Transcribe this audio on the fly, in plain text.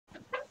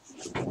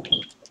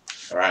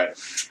Alright,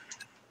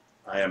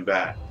 I am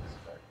back.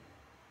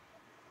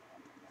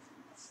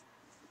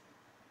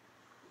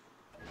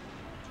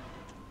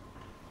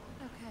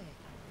 Okay,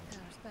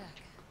 power's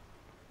back.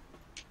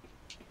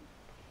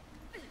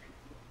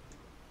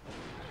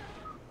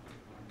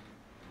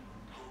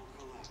 Hull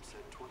collapse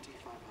at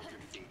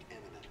 2,500 feet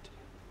imminent.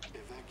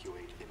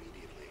 Evacuate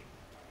immediately.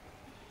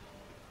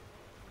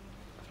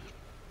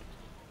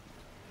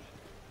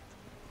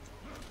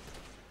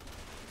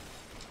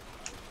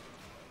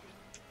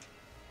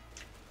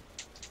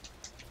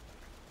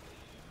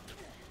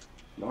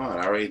 Come on,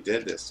 I already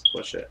did this.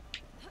 Push it.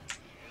 I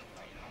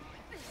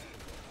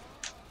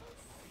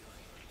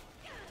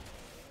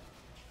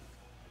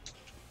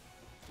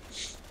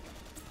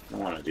don't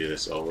want to do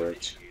this over.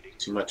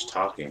 Too much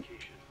talking.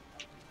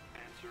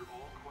 Answer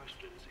all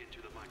questions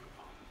into the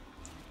microphone.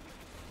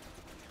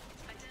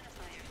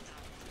 Identify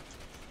yourself.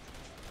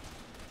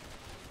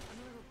 I'm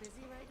a little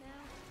busy right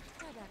now.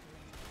 Try back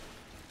later.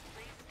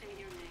 Please state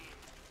your name.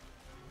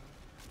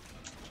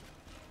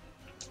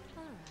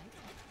 Alright,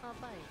 I'll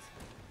bite.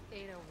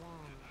 Ada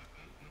Wong.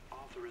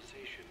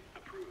 Authorization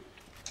approved.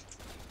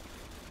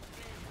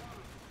 Ms.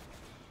 Wong.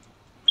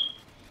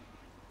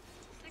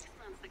 6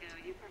 months ago,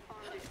 you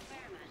performed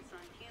experiments on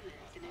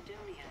humans in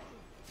Edonia.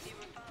 You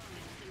were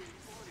following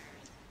Simmons'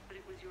 orders, but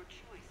it was your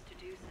choice to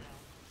do so.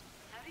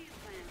 How do you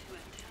plan to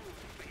atone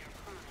for your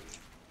crimes?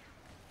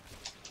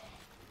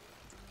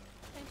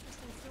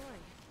 Interesting story.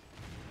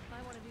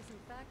 I want to do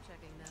some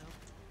fact-checking, though.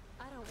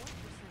 I don't work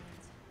for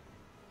Simmons.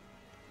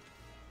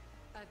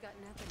 I've got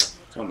nothing to do.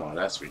 Come on,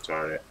 that's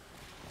retarded.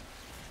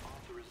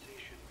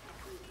 Authorization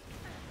approved.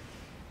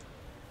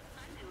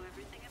 I know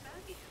everything about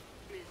you,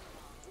 Ms.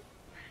 Wong.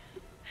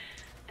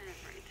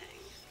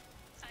 Everything.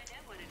 I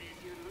know what it is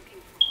you're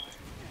looking for.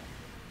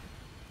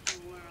 A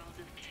world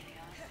of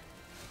chaos.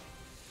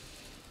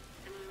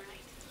 Am I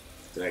right?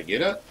 Did I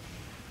get up?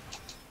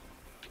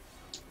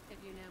 If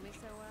you know me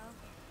so well,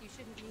 you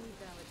shouldn't need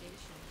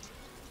validation.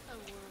 A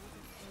world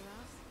of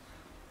chaos?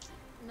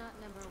 Not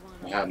number one.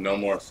 I have no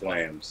more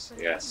flames.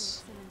 But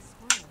Yes. it would make Simmons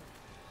smile.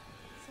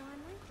 So I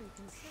might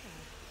reconsider.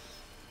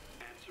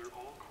 Answer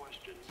all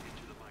questions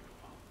into the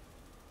microphone.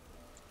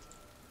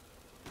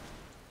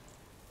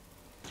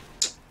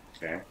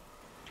 Okay.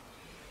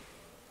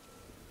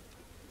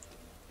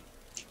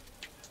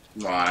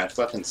 Come on, I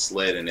fucking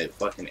slid and it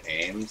fucking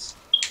aims.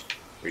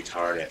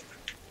 Retarded.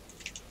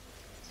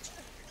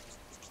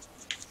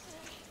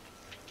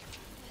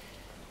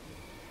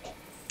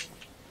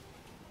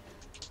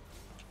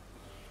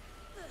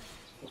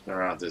 Looking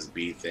around this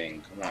bee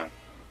thing. Come on.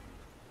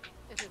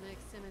 If it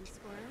makes Simmons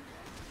squirm.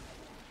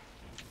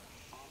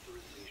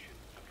 Authorization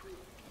approved.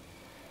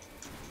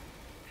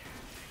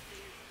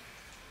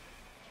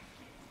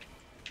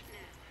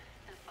 Now,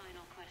 a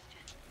final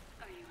question.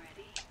 Are you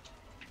ready?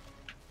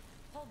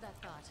 Hold that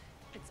thought.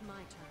 It's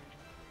my turn.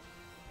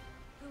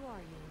 Who are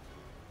you?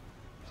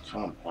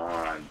 Come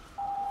on.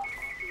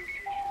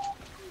 Authorization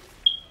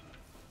approved.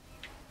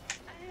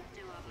 I have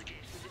no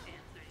obligation to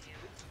answer you.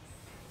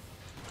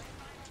 My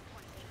final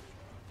question.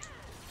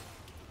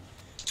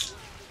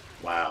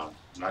 Wow.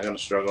 Am I gonna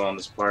struggle on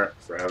this part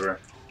forever?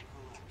 Hull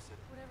collapse at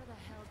Whatever the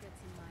hell gets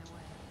in my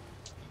way.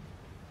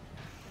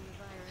 And the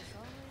virus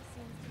always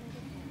seems to make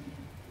it happen.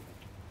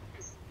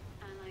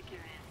 I like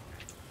your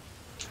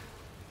answer.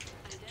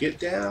 Get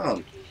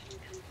down. Identification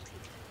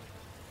complete.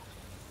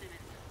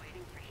 Simmons is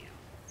waiting for you.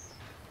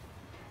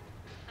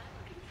 I'm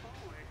looking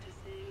forward to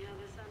seeing how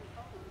this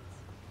unfolds.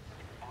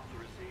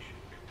 authorization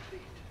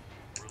complete.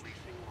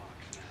 Releasing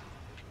locks now.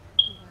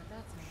 I'm glad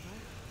that's over.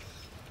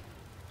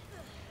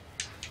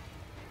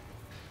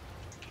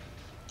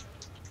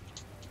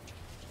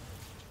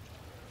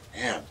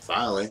 Damn,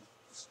 finally.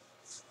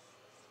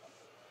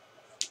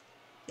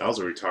 That was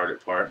a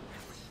retarded part.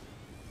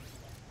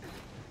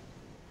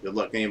 Good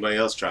luck anybody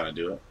else trying to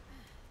do it.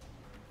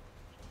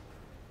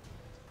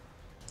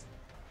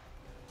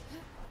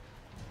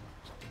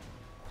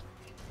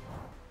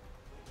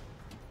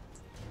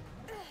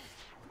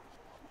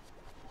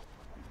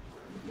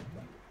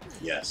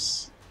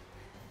 Yes.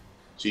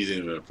 She's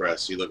even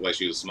impressed. She looked like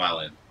she was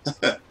smiling.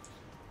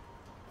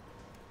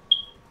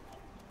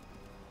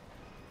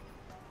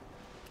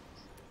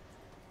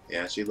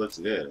 Yeah, she looks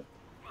good.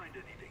 Find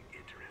anything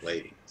interesting?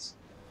 Ladies.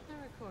 A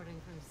recording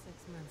from 6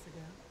 months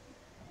ago.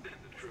 Then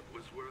the trip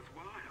was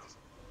worthwhile.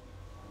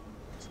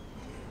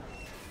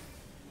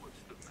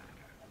 What's the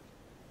matter?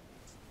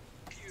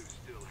 You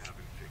still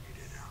haven't figured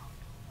it out.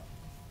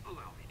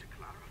 Allow me to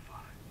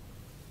clarify.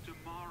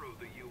 Tomorrow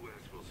the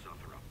U.S. will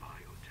suffer a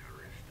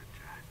bioterrorist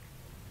attack.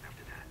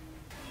 After that,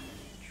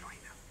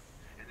 China,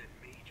 and then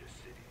major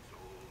cities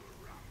all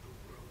around the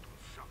world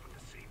will suffer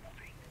the same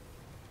fate.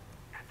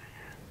 At the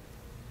hand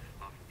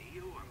of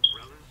Neo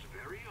Umbrella's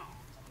very own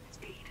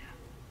Ada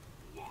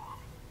Wong.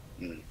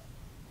 Mm.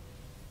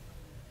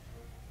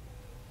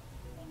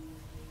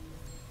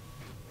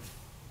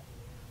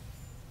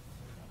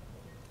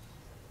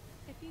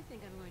 If you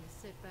think I'm going to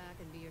sit back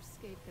and be your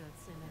scapegoat,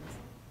 Simmons,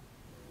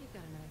 you've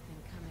got another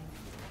thing coming.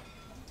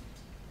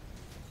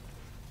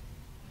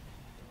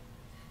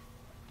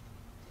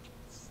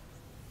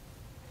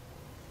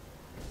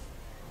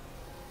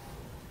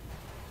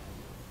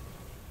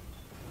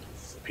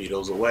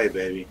 Torpedoes away,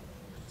 baby.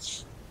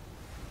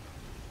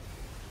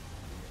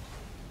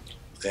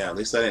 Damn, at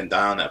least I didn't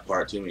die on that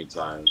part too many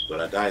times, but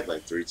I died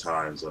like 3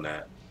 times on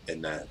that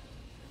in that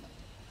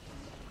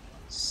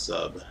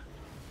sub.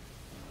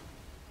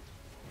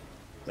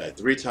 Like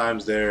 3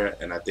 times there,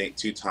 and I think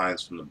 2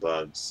 times from the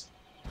bugs.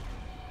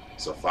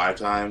 So 5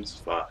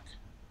 times? Fuck.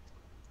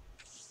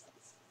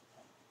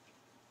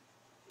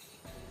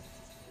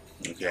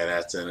 Okay,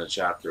 that's in a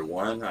chapter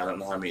 1. I don't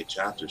know how many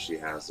chapters she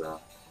has though.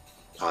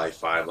 Probably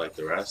 5 like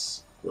the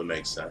rest. Would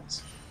make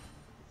sense.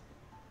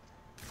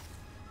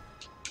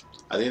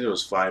 I think there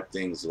was 5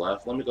 things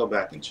left. Let me go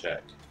back and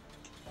check.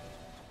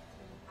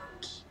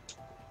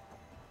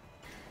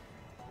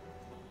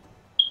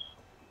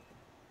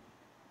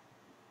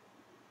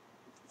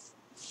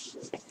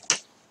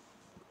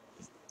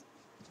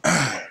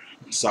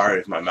 Sorry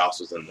if my mouse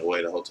was in the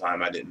way the whole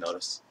time. I didn't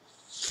notice.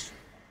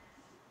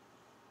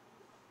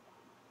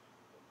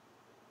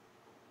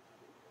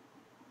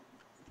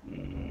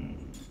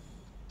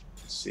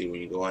 Let's see,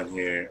 when you go in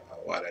here,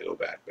 why'd I go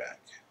back?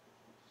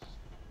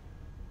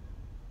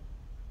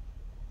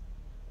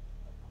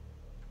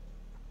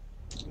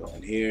 Go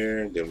in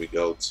here, then we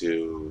go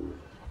to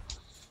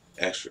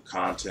extra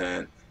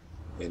content,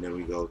 and then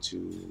we go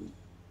to,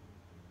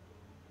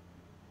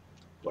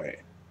 wait,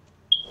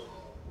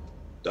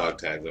 dog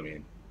tags, I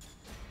mean.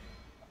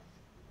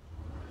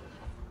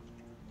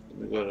 Let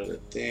me go to the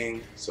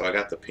thing. So I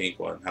got the pink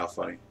one. How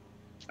funny.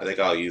 I think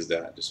I'll use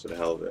that just for the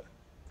hell of it.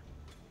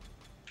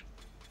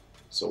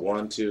 So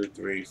 1, 2,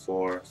 3,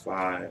 4,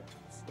 5.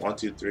 1,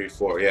 2, 3,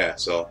 4. Yeah,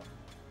 so,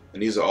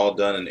 and these are all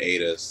done in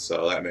ADAs,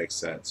 so that makes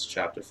sense.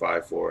 Chapter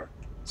 5, 4.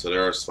 So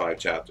there's 5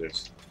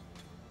 chapters.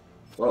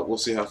 Well, we'll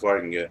see how far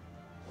I can get.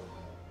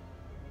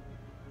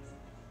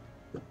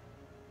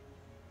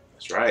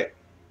 That's right.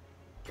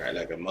 Right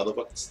like a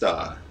motherfucking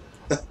star.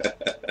 Because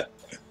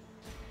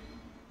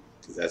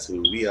that's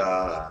who we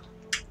are.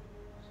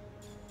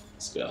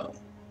 Let's go.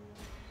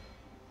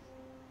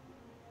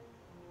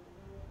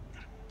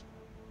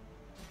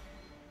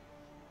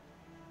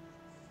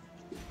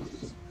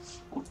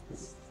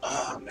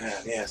 Oh man,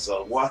 yeah,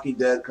 so Walking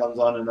Dead comes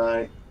on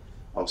tonight.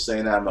 I was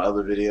saying that in my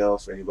other video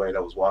for anybody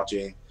that was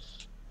watching.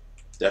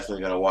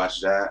 Definitely gonna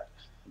watch that.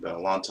 Been a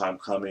long time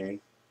coming.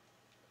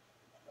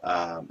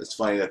 It's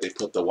funny that they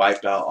put the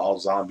Wipeout All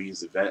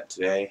Zombies event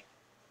today,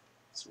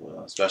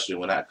 so, especially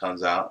when that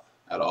comes out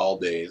at all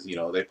days. You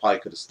know, they probably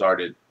could have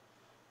started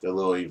their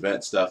little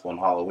event stuff on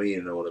Halloween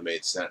and it would have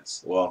made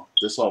sense. Well,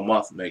 this whole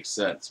month makes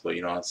sense, but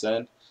you know what I'm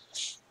saying?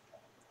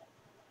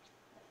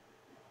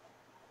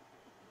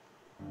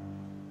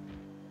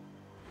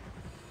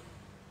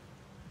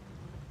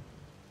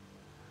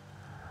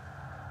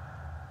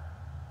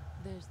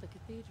 There's the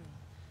cathedral.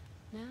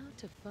 Now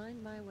to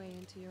find my way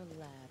into your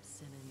lab,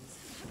 Simmons.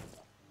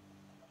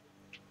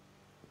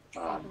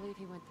 I believe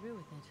he went through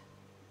with it.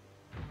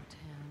 Oh,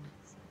 town.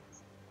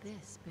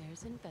 This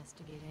bears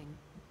investigating.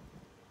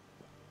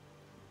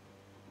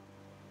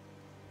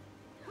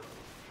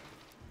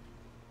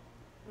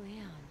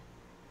 Leon,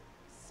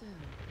 so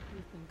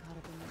you've been caught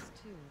up in this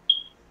too.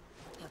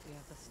 Hope you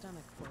have the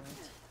stomach for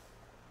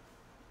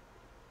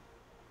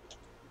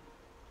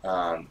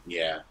it.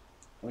 Yeah.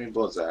 How many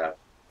bullets I have?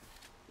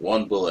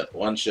 1 bullet,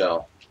 1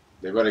 shell.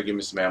 They better give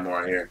me some ammo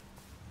right here.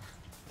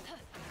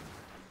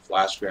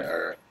 Flash grenade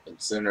or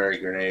incendiary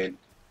grenade.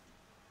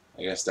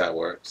 I guess that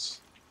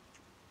works.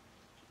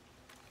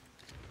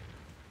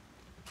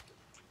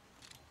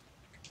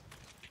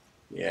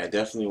 Yeah, I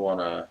definitely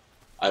wanna.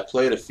 I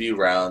played a few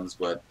rounds,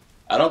 but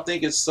I don't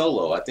think it's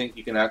solo. I think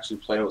you can actually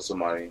play with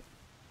somebody.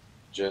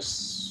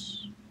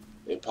 Just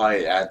it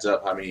probably adds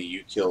up how many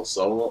you kill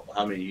solo,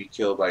 how many you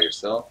kill by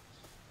yourself.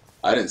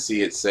 I didn't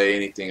see it say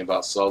anything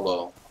about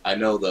solo. I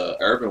know the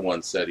urban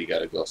one said you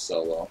gotta go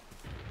solo.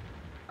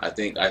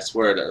 I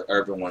swear the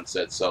urban one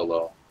said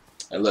solo.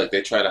 And look,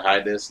 they try to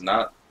hide this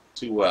not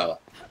too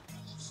well.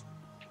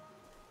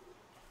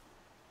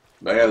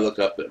 But I gotta look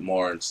up it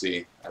more and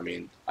see. I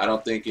mean, I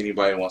don't think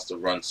anybody wants to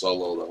run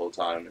solo the whole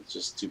time. It's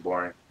just too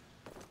boring.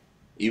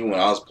 Even when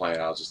I was playing,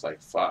 I was just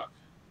like, fuck.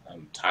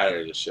 I'm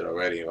tired of this shit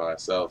already by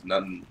myself.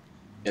 Nothing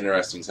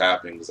interesting's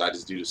happening because I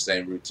just do the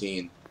same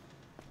routine.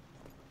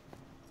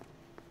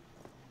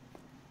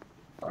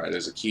 Alright,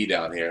 there's a key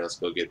down here. Let's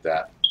go get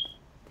that.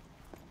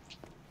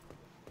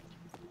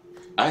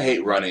 I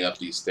hate running up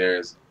these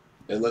stairs.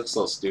 It looks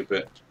so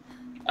stupid.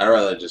 I'd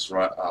rather just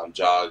run,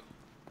 jog.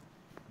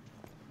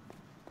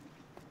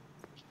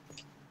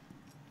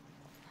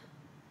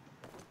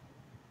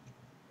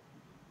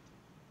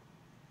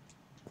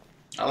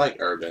 I like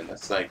urban.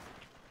 It's like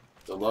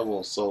the level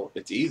is so.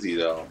 It's easy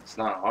though. It's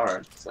not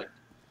hard. It's like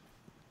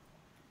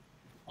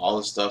all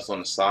the stuff's on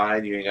the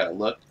side. You ain't gotta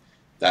look.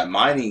 That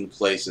mining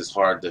place is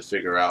hard to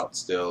figure out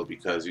still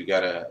because you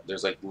gotta.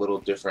 There's like little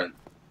different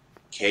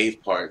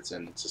cave parts,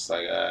 and it's just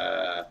like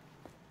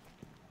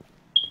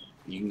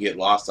you can get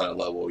lost on a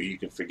level, or you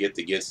can forget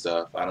to get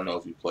stuff. I don't know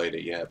if you played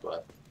it yet,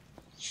 but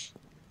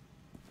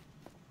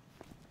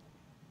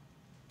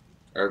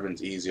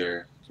urban's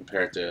easier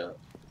compared to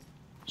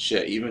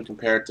shit. Even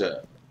compared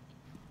to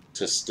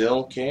to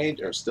still Cage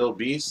or still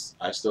Beast,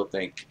 I still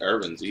think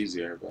Urban's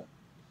easier, but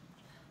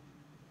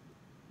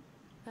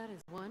That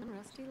is one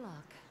rusty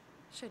lock.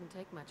 Shouldn't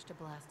take much to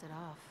blast it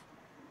off.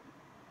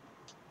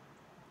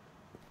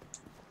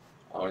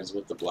 always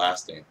with the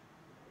blasting.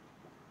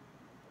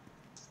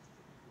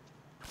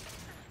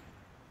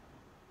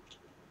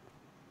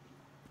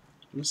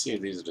 Let me see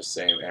if these are the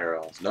same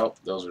arrows. Nope,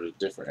 those are the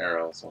different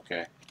arrows.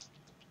 Okay.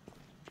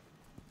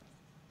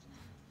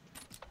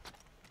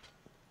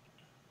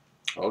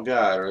 Oh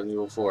god, Resident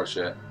Evil 4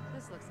 shit.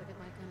 This looks like it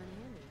might come in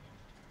handy.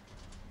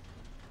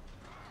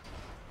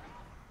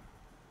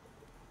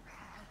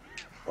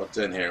 What's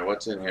in here?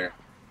 What's in here?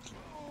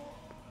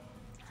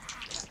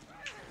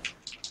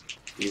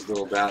 These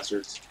little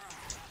bastards.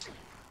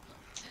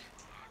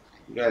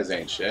 You guys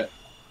ain't shit.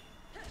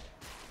 Time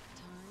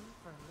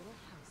for a little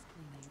house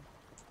cleaning.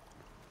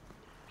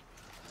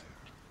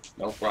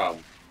 No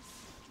problem.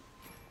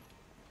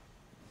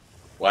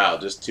 Wow,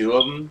 just 2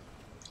 of them?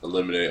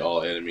 Eliminate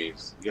all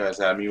enemies. You guys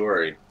have me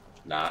worried.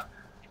 Nah.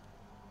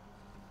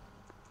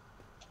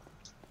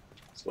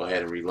 Let's go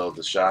ahead and reload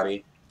the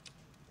shotty.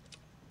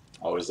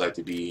 Always like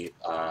to be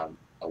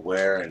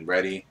aware and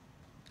ready.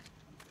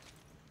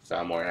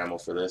 Found more ammo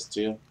for this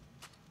too.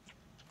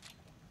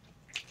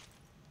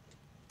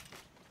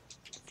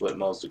 Flip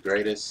mode's the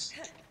greatest.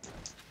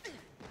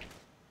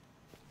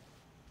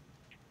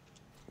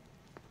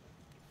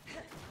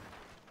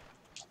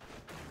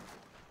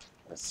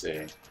 Let's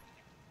see.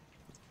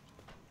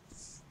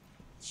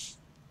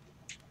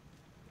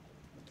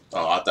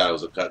 Oh, I thought it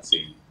was a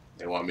cutscene.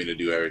 They want me to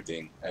do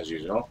everything as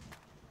usual.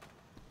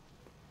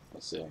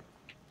 Let's see.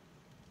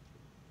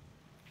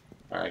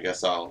 Alright, I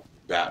guess I'll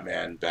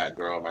Batman,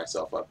 Batgirl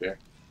myself up here.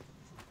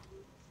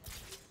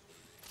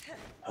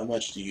 How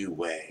much do you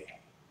weigh?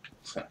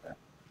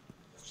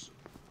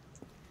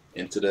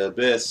 Into the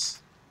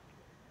abyss.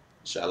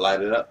 Should I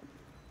light it up?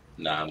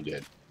 Nah, I'm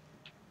good.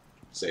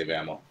 Save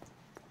ammo.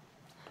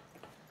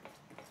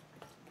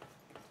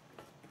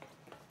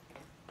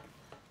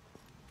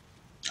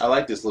 I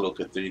like this little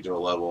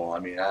cathedral level. I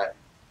mean,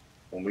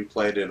 when we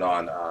played it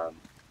on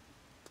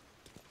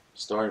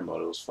story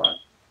mode, it was fun.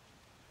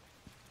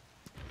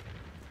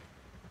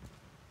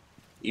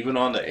 Even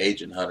on the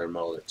Agent Hunter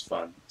mode, it's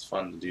fun. It's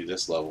fun to do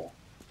this level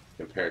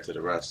compared to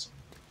the rest.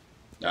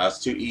 Now, it's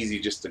too easy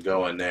just to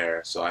go in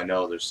there, so I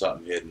know there's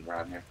something hidden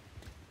around here.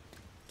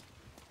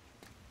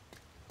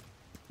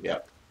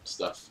 Yep,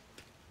 stuff.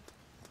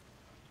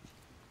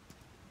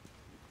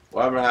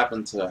 Whatever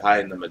happened to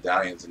hiding the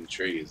medallions in the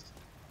trees?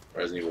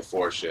 Resident Evil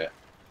 4 shit.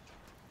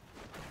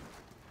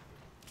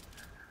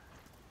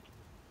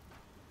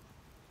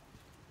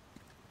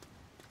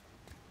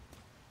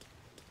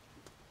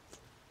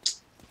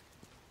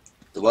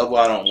 The level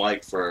I don't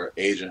like for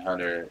Agent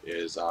Hunter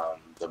is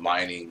the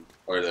mining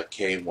or the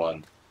cave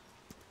one.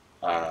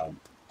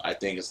 I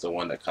think it's the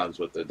one that comes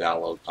with the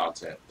download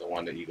content, the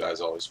one that you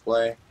guys always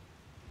play.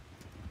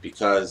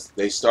 Because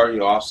they start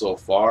you off so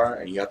far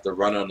and you have to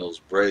run on those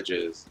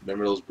bridges.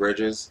 Remember those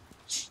bridges?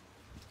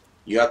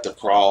 You have to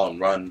crawl and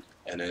run,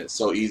 and then it's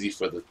so easy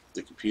for the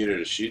computer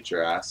to shoot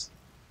your ass.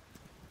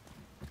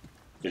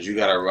 Because you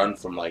gotta run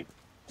from like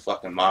a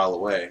fucking mile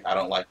away. I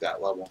don't like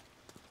that level.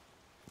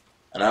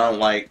 And I don't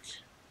like,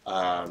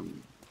 I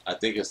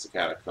think it's the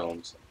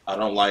catacombs. I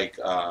don't like,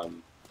 what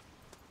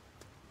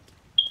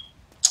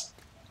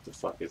the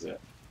fuck is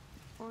it?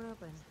 Or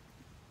open.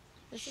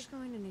 This is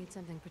going to need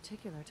something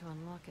particular to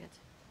unlock it.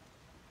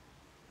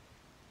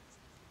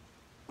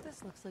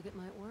 This looks like it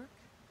might work.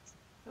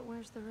 But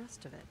where's the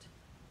rest of it?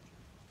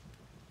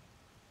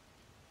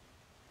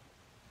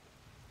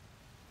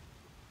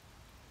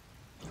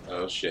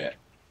 Oh shit.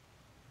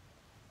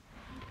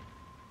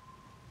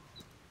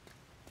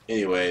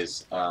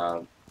 Anyways,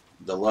 the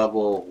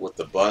level with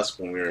the bus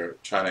when we were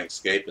trying to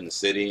escape in the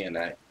city and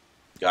that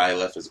guy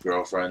left his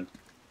girlfriend.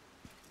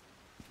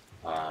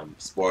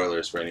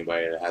 Spoilers for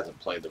anybody that hasn't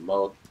played the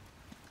mode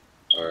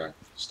or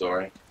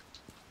story.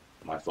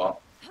 My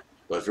fault.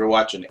 But if you're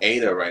watching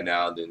Ada right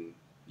now, then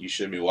you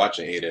shouldn't be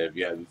watching Ada if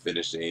you haven't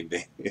finished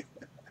anything.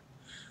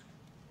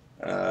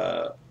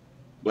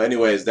 But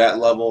anyways, that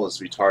level is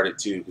retarded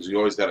too because you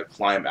always got to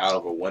climb out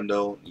of a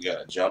window. You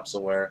got to jump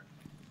somewhere.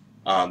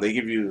 They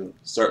give you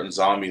certain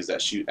zombies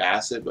that shoot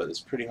acid, but it's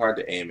pretty hard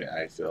to aim it,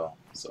 I feel.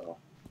 So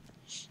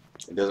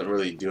it doesn't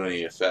really do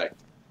any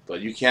effect.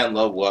 But you can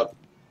level up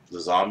the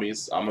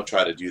zombies. I'm going to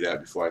try to do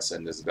that before I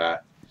send this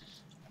back.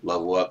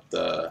 Level up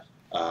the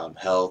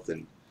health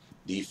and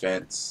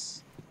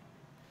defense.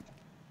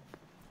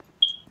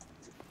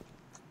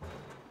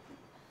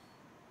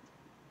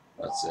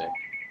 Let's see.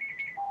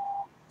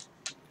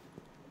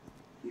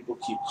 People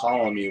keep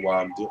calling me while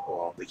I'm doing,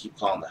 well, they keep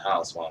calling the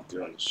house while I'm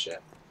doing this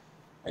shit.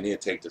 I need to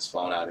take this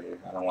phone out of here.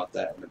 I don't want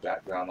that in the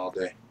background all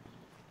day.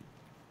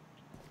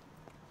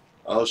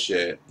 Oh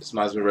shit. This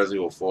reminds me of Resident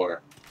Evil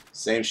 4.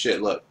 Same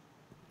shit, look.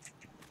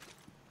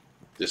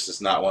 This is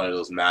not one of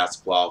those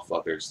masked claw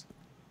fuckers.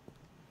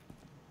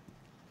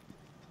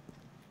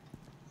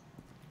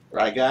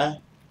 Right, guy?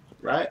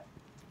 Right?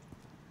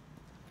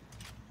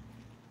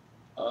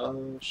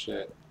 Oh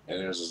shit. And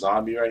there's a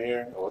zombie right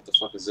here? Oh, what the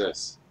fuck is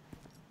this?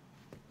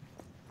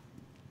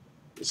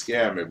 You're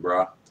scaring me,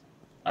 bro.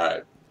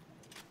 Alright.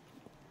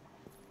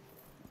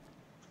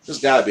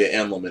 There's gotta be an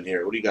emblem in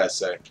here. What do you guys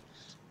say?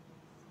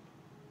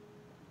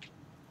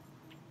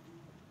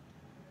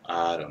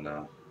 I don't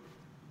know.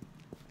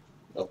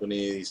 Open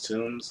any of these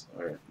tombs?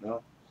 Or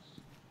no?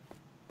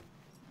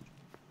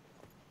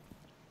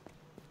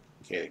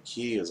 Okay, the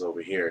key is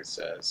over here, it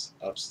says.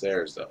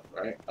 Upstairs, though,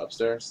 right?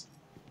 Upstairs?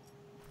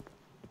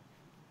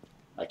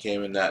 I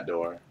came in that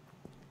door.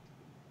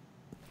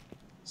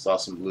 Saw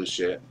some blue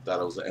shit.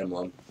 Thought it was an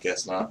emblem.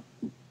 Guess not.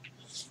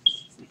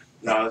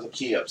 No, there's a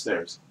key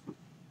upstairs.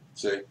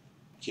 See?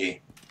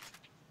 Key.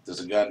 There's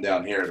a gun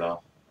down here,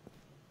 though.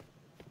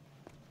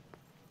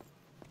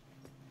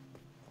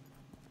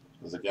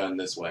 There's a gun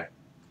this way.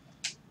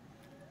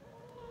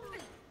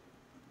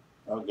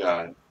 Oh,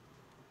 God.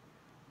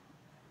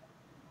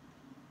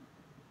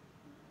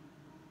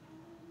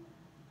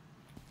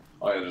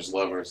 Oh, yeah, there's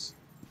levers.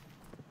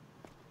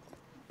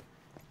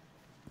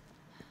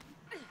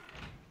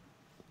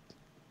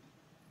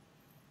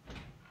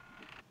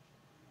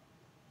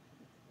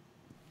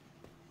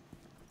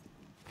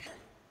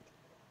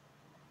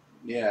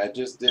 Yeah, I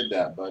just did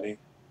that, buddy.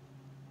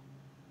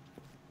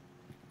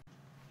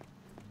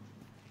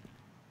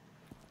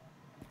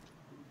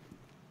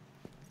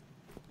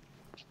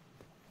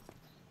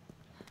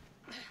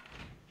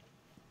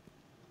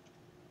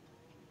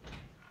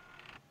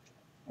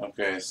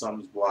 Okay,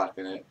 something's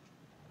blocking it.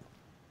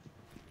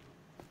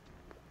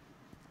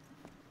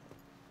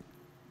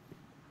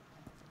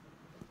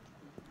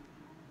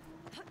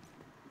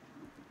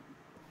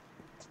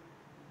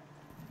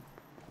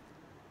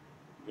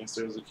 I guess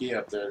there's a key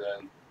up there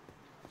then.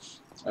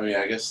 I mean,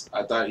 I guess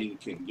I thought you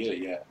couldn't get it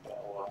yet,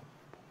 but well,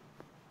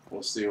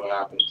 we'll see what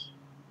happens.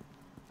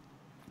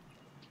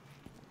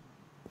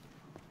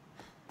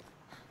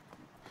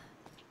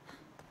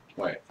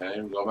 Wait, can I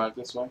even go back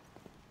this way?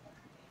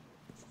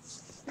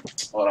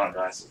 Hold on,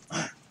 guys.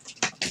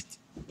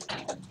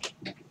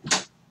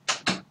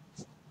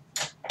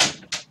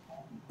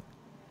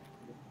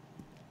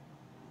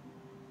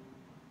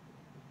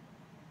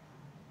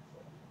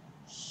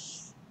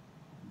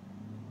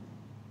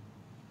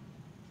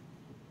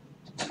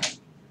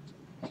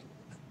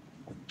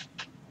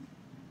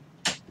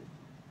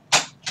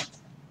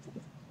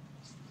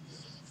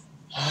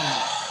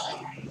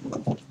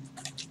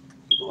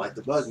 People like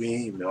to bug me,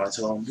 even though I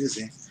tell them I'm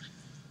busy.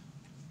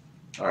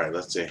 Alright,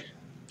 let's see.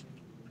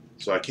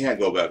 So I can't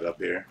go back up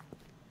here.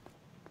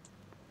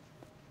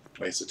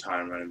 Waste of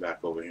time running back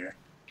over here.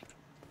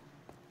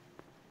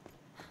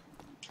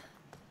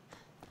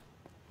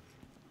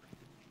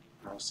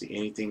 I don't see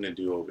anything to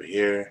do over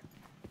here.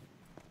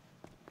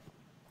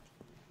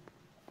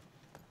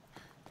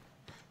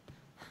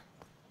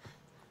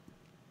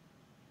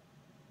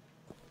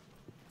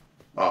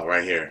 Oh,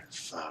 right here.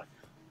 Fuck.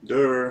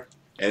 Durr.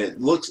 And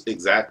it looks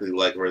exactly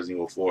like Resident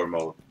Evil 4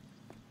 mode.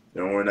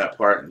 Then we're in that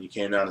part and you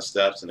came down the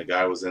steps and the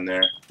guy was in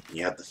there. And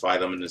you have to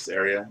fight him in this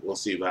area. We'll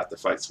see if we have to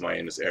fight somebody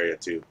in this area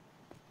too.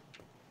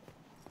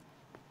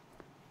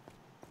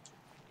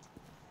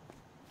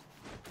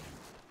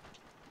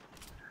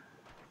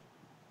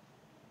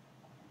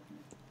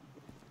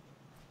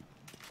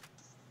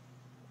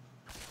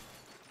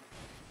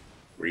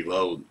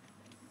 Reload.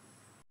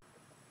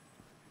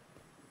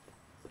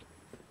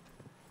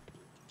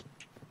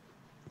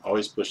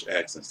 Always push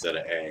X instead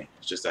of A.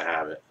 It's just a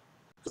habit.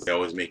 Because they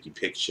always make you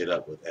pick shit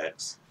up with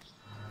X.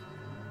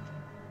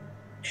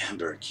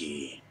 Amber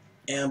key.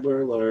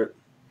 Amber alert.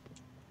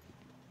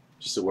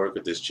 Used to work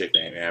with this chick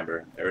named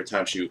Amber. Every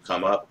time she would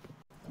come up,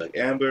 like,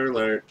 Amber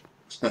alert.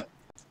 I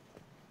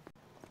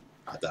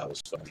thought it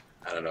was funny.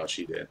 I don't know,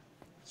 she did.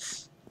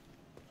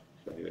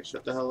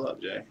 Shut the hell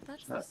up, Jay.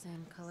 That's the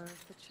same color as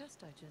the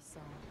chest I just saw.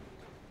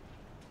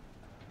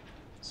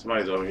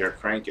 Somebody's over here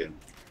cranking.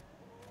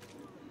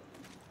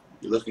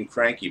 You're looking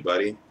cranky,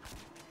 buddy.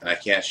 And I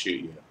can't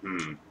shoot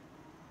you.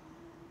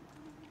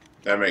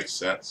 That makes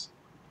sense.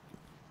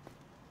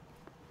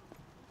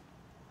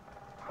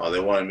 Oh, they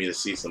wanted me to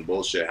see some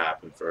bullshit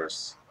happen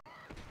first.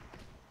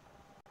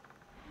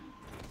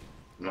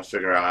 I'm gonna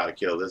figure out how to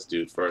kill this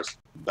dude first.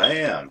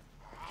 Bam!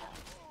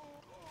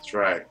 That's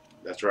right.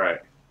 That's right.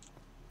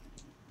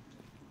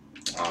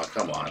 Oh,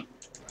 come on.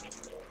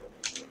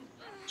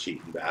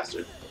 Cheating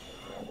bastard.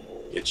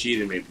 You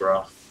cheated me,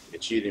 bro. You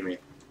cheated me.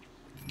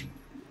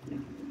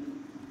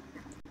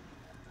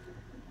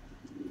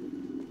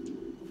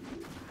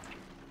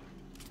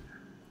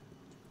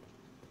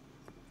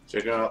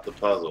 Figure out the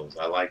puzzles.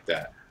 I like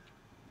that.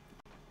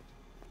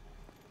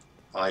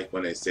 I like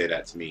when they say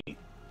that to me.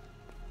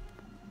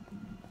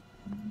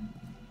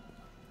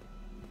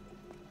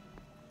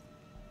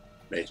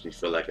 Makes me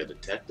feel like a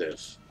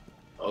detective.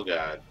 Oh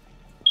God.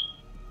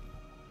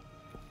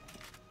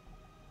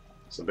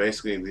 So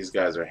basically these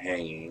guys are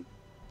hanging.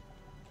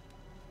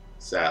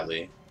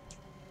 Sadly.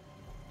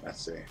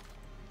 Let's see.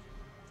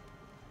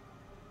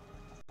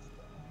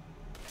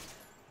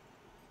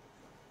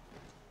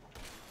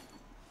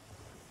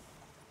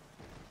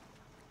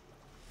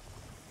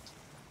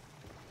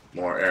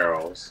 More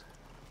arrows.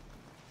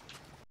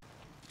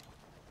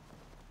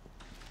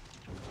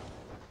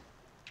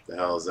 The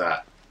hell is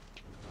that?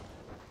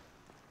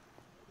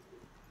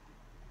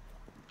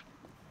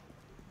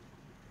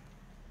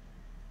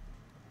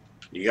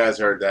 You guys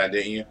heard that,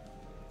 didn't you?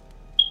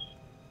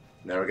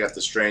 Never got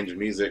the strange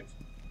music.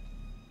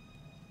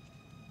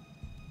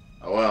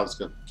 Oh well, I was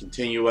gonna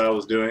continue what I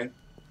was doing.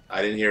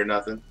 I didn't hear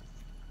nothing.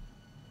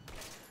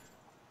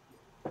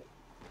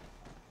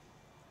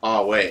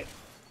 Oh wait,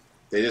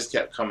 they just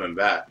kept coming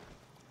back.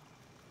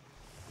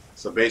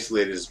 So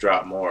basically they just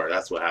dropped more.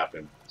 That's what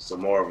happened. So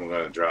more of them are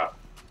gonna drop.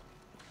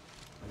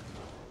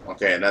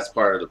 Okay, and that's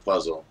part of the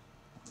puzzle.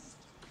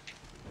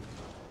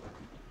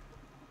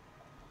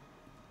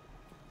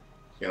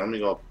 Okay, let me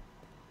go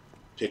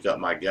pick up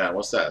my gun.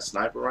 What's that, a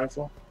sniper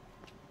rifle?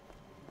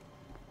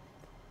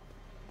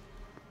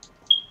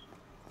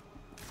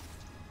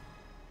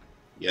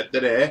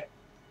 Yesterday.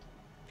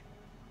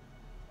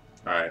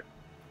 Alright.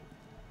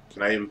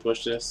 Can I even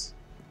push this?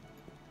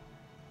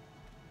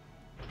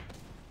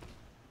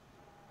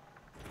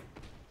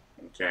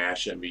 Okay, I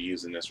shouldn't be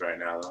using this right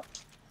now though.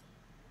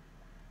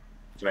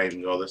 Can I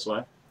even go this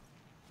way?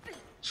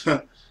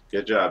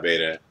 Good job,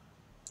 Beta.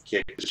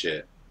 Kick the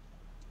shit.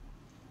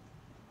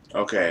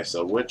 Okay,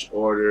 so which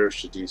order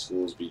should these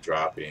fools be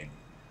dropping?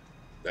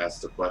 That's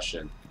the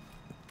question.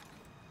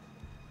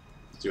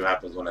 Let's see what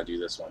happens when I do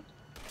this one.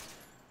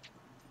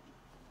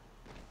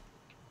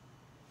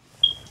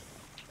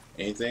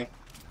 Anything?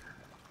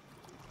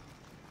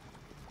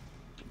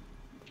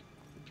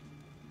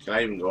 Can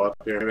I even go up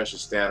here? Maybe I should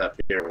stand up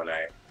here when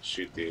I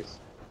shoot these.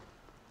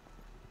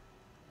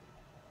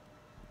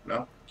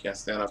 No? Can't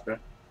stand up here?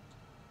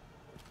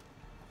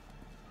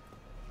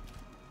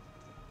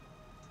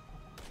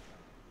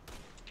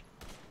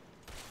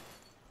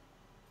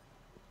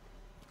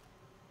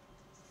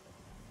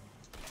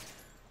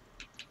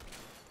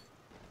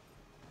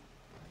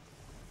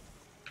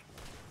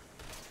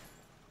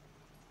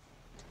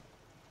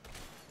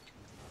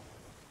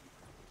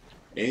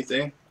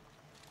 Anything?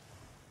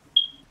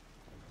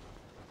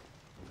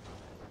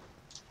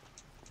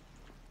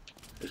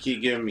 They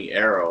keep giving me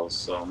arrows,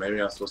 so maybe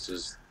I'm supposed to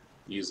just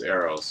use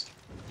arrows.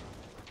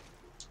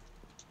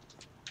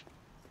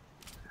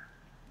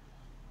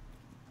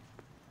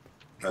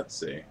 Let's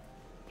see.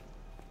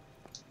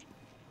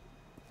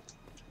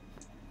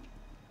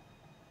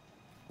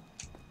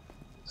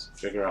 Let's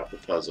figure out the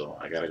puzzle.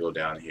 I gotta go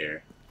down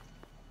here.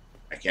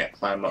 I can't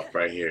climb up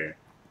right here.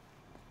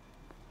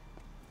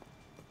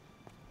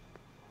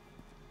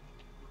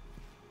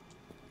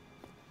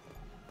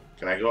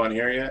 Can I go in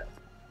here yet?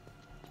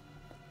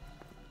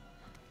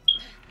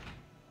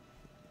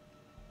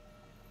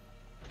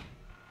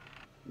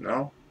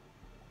 No?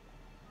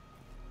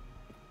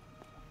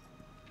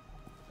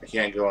 I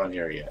can't go in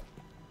here yet.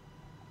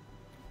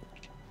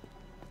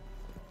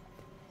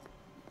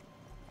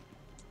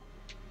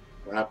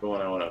 What happened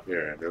when I went up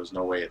here? There was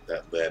no way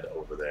that led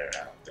over there,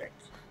 I don't think.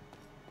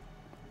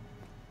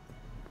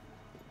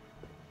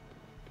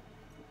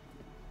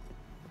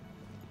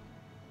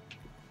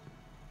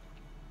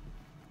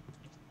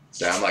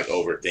 See, I'm like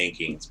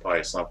overthinking. It's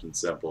probably something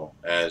simple,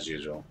 as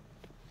usual.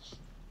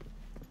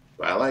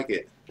 But I like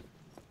it.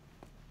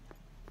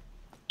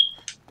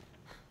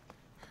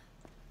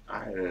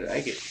 I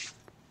like it.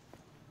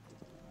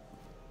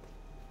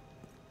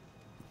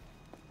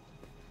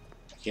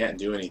 I can't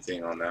do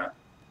anything on that.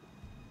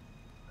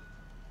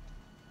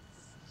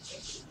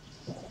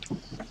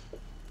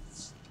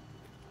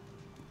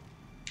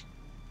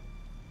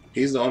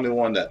 He's the only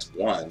one that's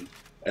one.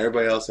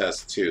 Everybody else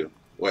has two.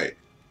 Wait,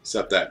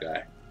 except that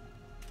guy.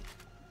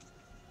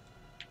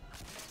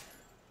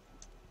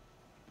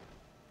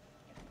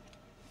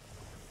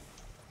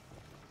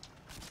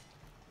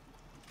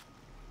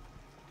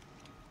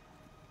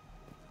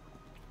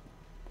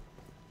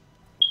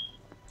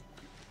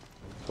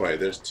 Wait,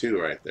 there's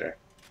two right there.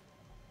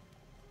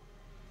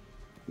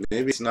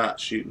 Maybe it's not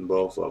shooting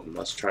both of them.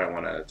 Let's try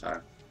one at a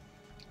time.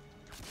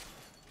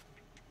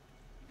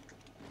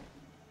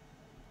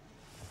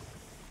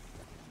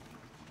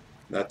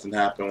 Nothing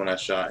happened when I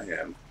shot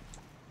him.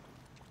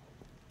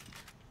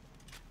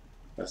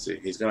 Let's see,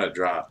 he's gonna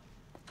drop.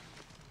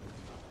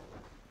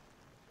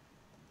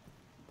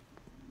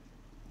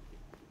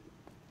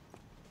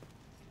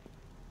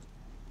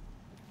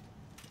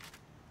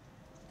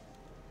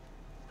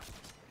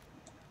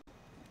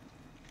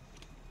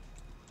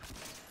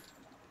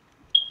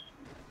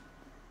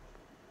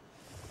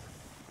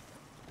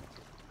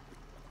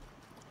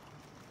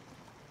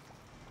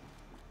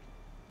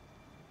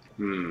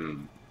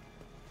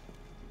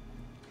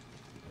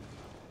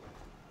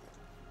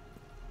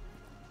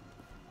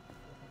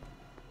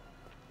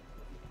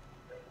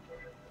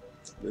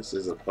 This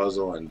is a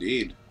puzzle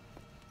indeed.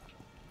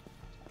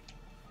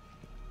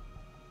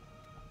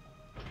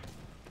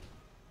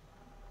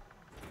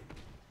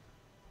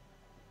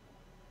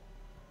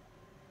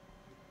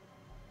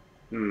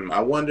 I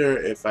wonder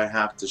if I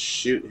have to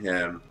shoot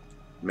him,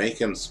 make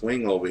him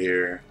swing over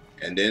here,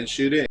 and then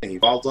shoot it, and he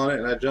falls on it,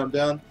 and I jump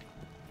down.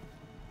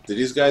 Did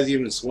these guys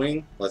even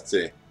swing? Let's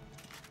see.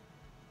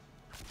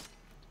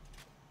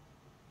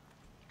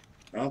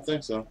 I don't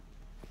think so.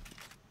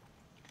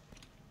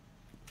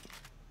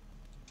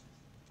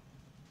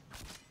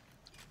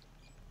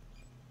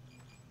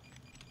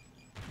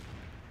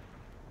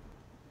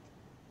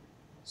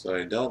 So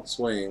they don't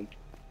swing.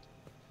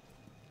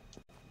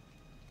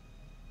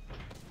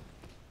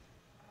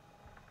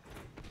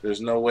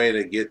 There's no way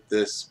to get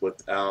this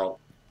without...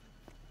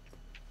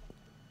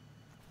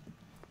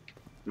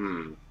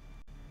 Hmm.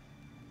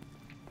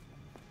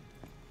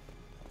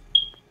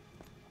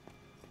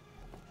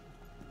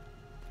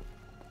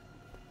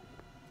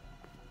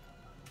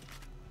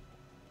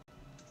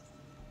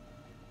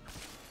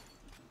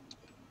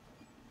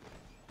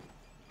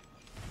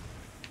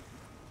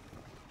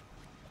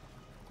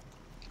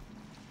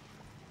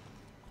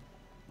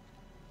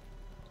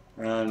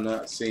 I'm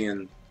not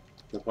seeing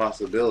the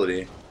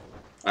possibility.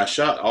 I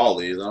shot all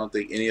these. I don't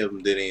think any of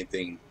them did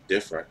anything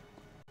different.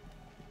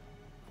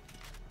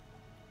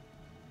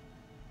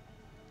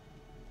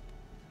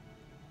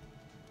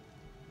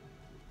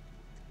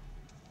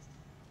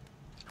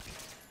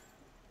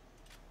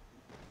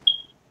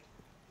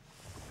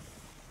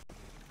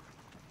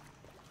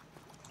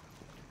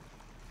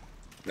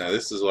 Now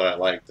this is what I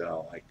like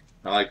though. Like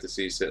I like to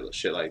see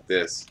shit like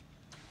this.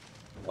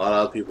 A lot of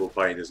other people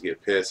probably just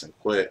get pissed and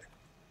quit.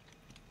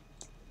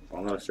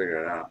 I'm gonna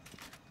figure it out.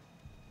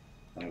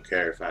 I don't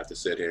care if I have to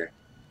sit here.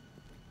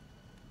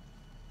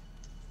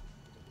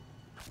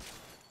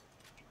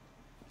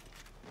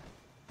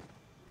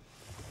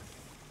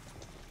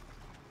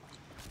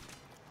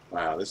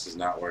 Wow, this is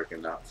not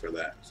working out for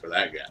that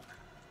guy.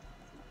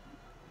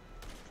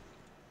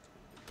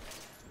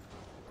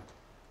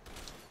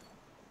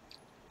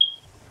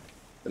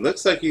 It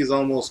looks like he's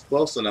almost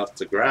close enough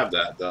to grab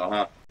that though,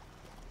 huh?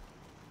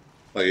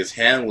 Like his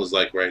hand was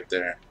like right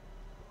there.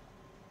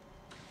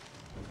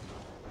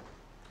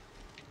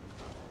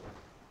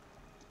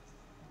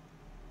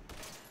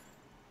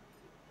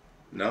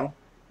 No?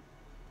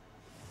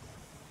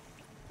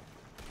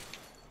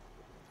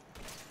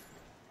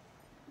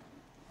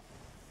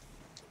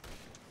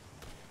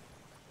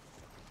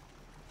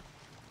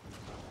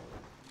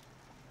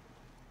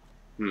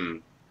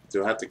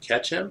 Do I have to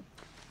catch him?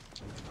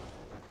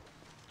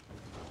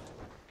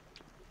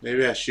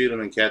 Maybe I shoot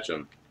him and catch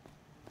him.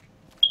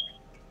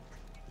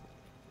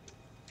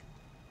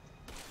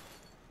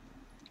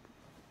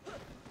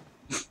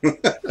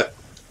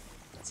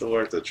 It's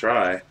worth a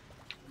try.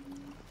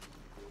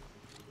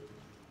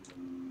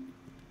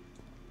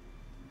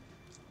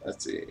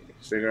 Let's see.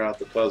 Figure out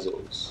the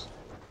puzzles.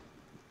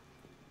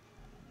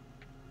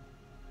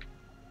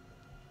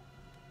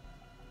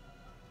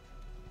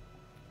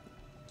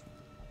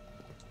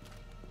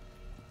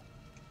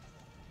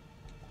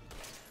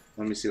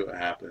 Let me see what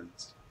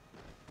happens.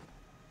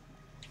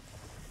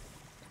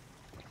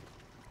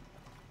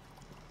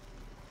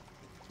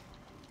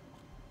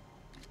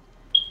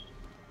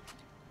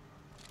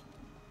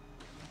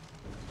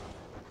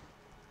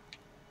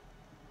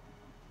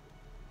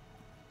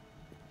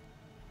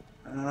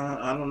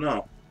 I don't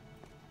know.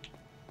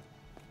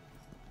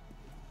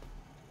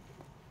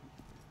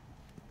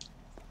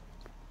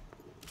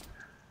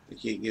 They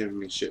keep giving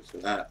me shit for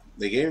that.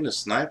 They gave him the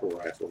sniper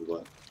rifle,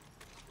 but...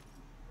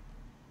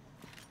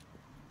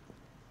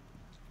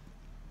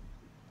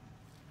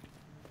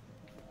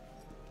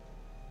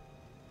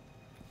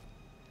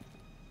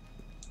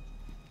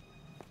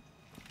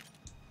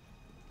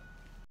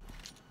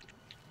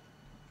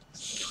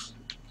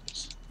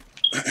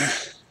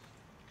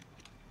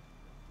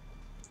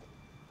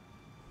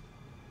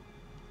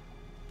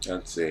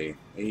 Let's see.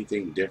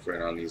 Anything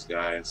different on these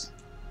guys?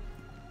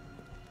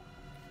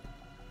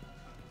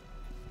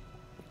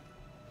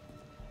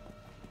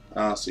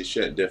 I don't see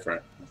shit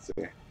different. Let's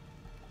see.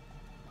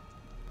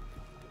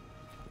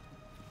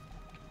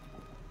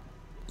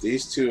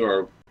 These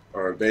two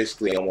are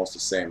basically almost the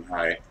same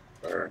height,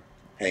 or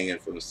hanging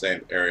from the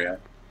same area.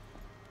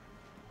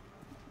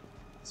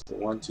 So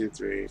 1, 2,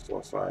 3,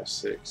 4, 5,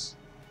 6.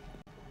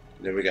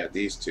 And then we got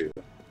these two.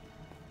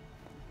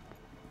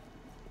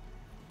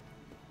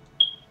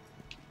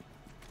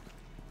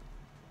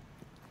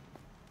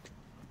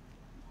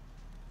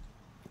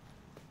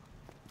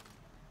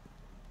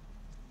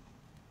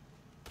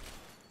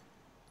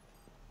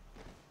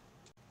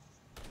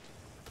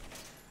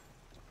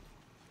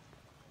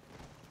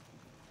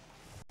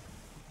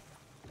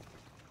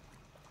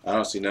 I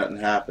don't see nothing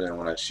happening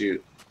when I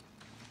shoot.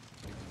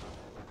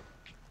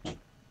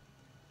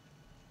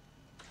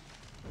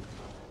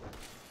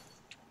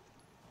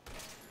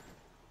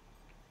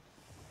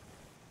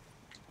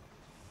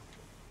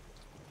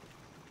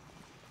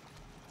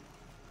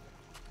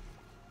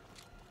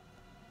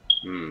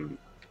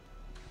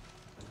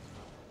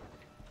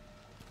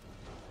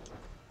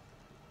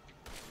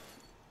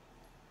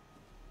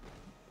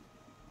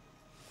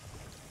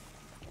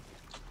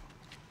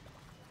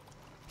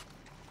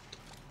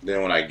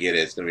 Then when I get it,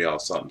 it's gonna be all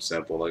something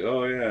simple, like,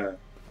 oh yeah.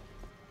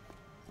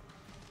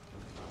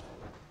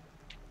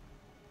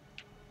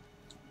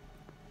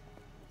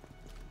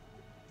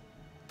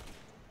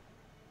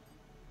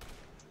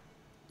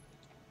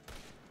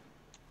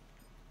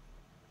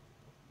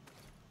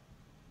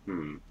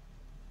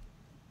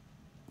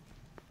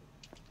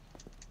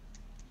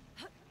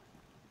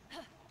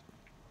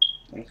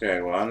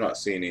 Okay, well, I'm not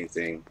seeing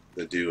anything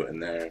to do in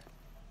there.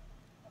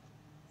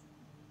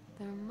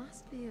 There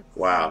must be a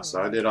clue Wow,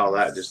 so I around did all here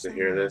that just to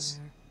hear this?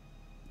 somewhere.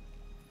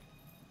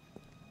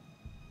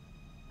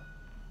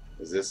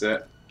 Is this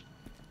it?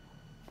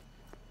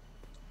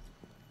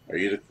 Are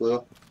you the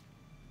clue?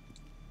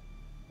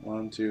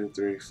 1, 2,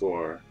 3,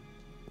 4.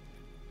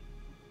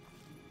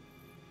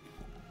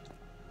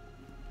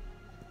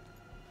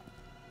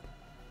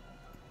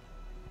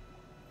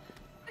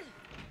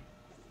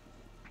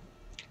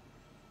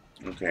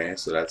 Okay,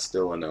 so that's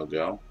still a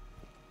no-go.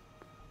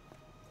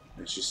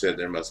 And she said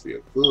there must be a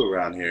clue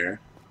around here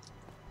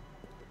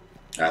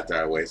after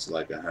I wasted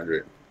like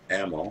 100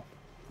 ammo.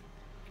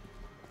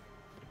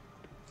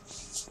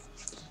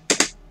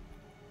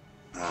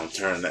 I'm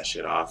turning that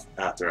shit off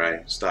after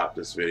I stop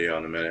this video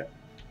in a minute.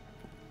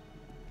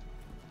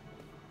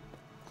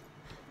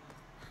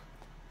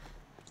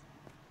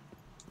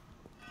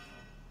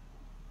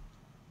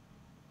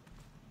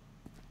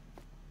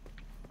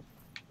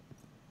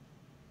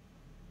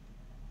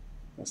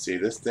 Let's see,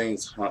 this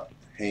thing's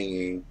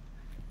hanging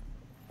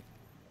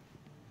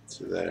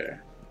to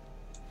there.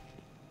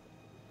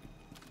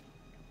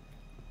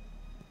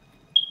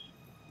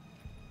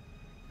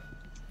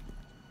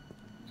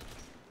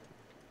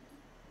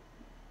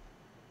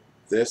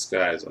 This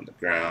guy's on the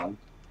ground.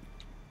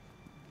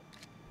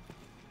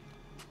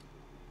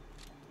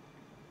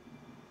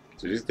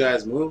 Do these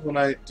guys move when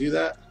I do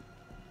that?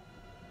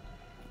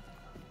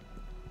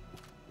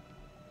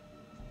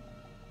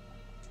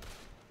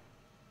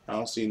 I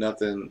don't see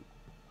nothing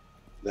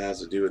that has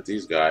to do with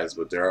these guys,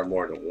 but there are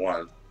more than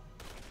one.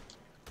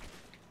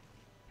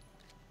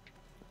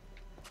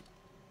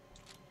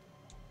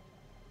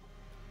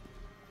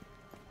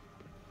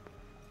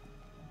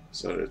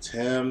 So it's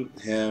him,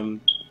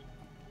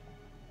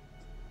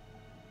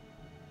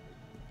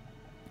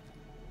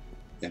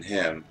 and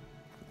him.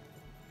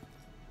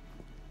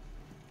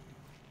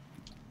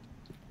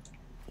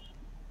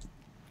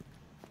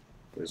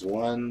 There's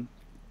 1,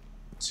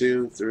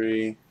 2,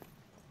 3,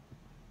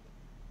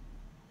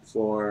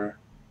 4,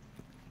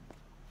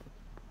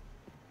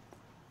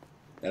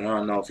 and I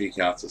don't know if he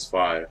counts as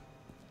 5.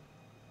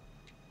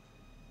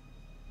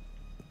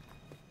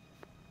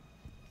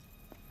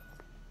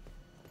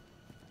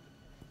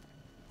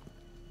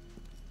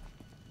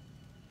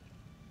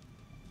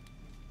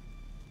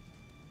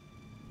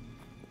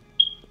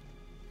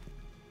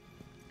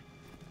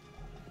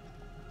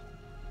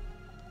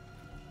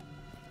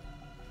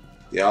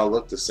 They all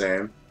look the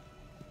same.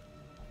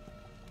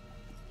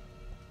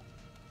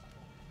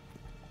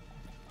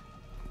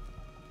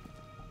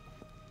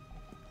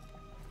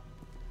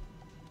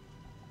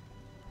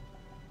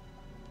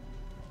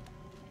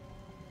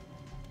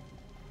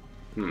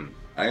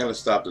 I'm gonna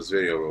stop this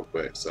video real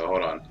quick, so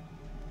hold on.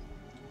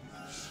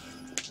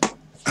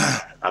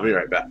 I'll be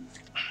right back.